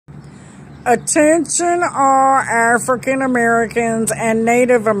Attention all African Americans and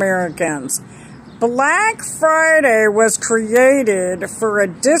Native Americans. Black Friday was created for a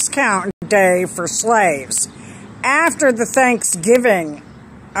discount day for slaves after the Thanksgiving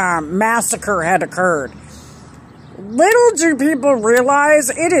massacre had occurred. Little do people realize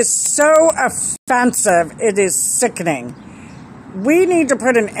it is so offensive, it is sickening. We need to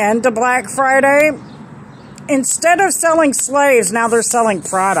put an end to Black Friday. Instead of selling slaves, now they're selling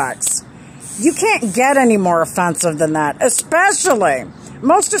products. You can't get any more offensive than that,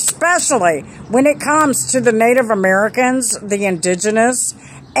 most especially when it comes to the Native Americans, the indigenous,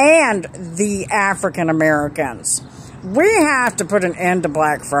 and the African Americans. We have to put an end to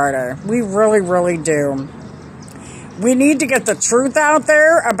Black Friday. We really, really do. We need to get the truth out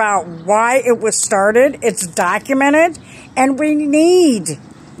there about why it was started. It's documented, and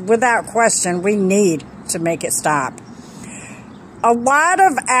without question, we need to make it stop. A lot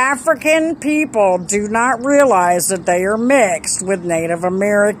of African people do not realize that they are mixed with Native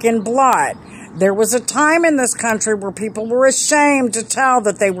American blood. There was a time in this country where people were ashamed to tell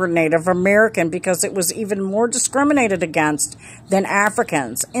that they were Native American because it was even more discriminated against than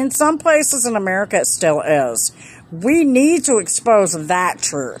Africans. In some places in America, it still is. We need to expose that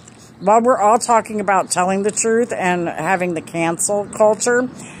truth. While we're all talking about telling the truth and having the cancel culture,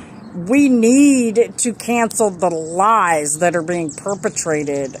 we need to cancel the lies that are being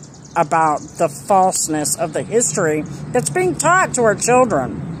perpetrated about the falseness of the history that's being taught to our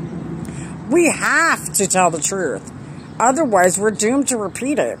children. We have to tell the truth. Otherwise, we're doomed to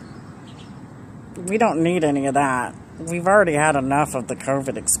repeat it. We don't need any of that. We've already had enough of the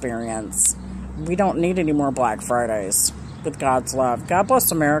COVID experience. We don't need any more Black Fridays. With God's love. God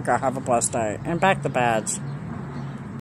bless America. Have a blessed day. And back the badge.